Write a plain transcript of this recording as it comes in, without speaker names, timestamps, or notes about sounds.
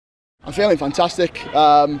I'm feeling fantastic.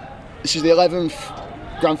 This is the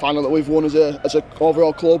 11th grand final that we've won as a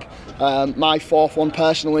overall club. My 4th one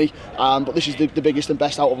personally, but this is the biggest and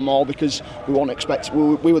best out of them all because we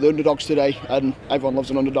were the underdogs today, and everyone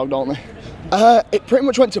loves an underdog, don't they? It pretty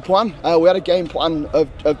much went to plan. We had a game plan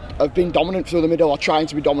of being dominant through the middle, or trying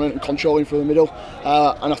to be dominant and controlling through the middle,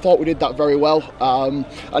 and I thought we did that very well.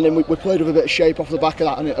 And then we played with a bit of shape off the back of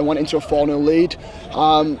that and went into a 4-0 lead.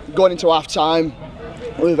 Going into half time,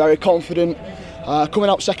 we were very confident. Coming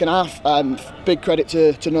out second half, big credit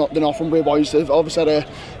to the Northumbria boys. They've obviously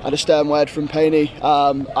had a stern word from Payne,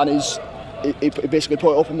 and he basically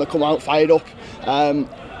put it up and they come out, fired up,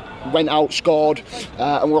 went out, scored,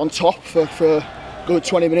 and we're on top for a good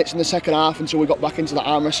 20 minutes in the second half until we got back into the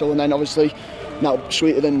arm wrestle, and then obviously now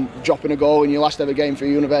sweeter than dropping a goal in your last ever game for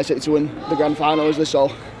your university to win the grand final, is this? So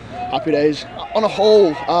happy days. On a whole,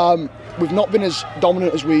 we've not been as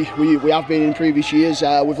dominant as we have been in previous years.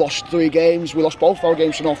 We've lost 3 games. We lost both our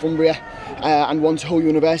games to Northumbria and one to Hull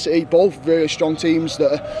University. Both very strong teams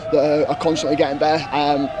that are constantly getting better.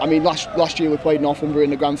 I mean, last year we played Northumbria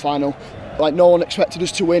in the grand final. Like, no one expected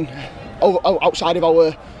us to win. Outside of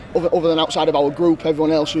our group,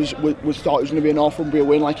 everyone else was thought it was going to be a Northumbria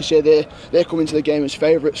win. Like you say, they come into the game as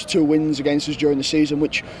favourites. 2 wins against us during the season,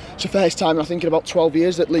 which is the first time I think in about 12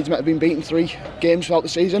 years that Leeds Met have been beaten 3 games throughout the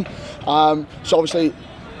season. So obviously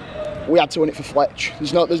we had to win it for Fletch.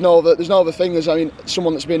 There's no other thing. I mean,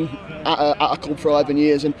 someone that's been at a club for 11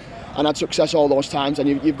 years and had success all those times, and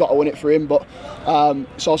you've got to win it for him. But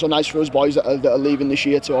it's also nice for us boys that are leaving this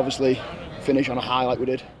year to obviously finish on a high like we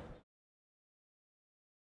did.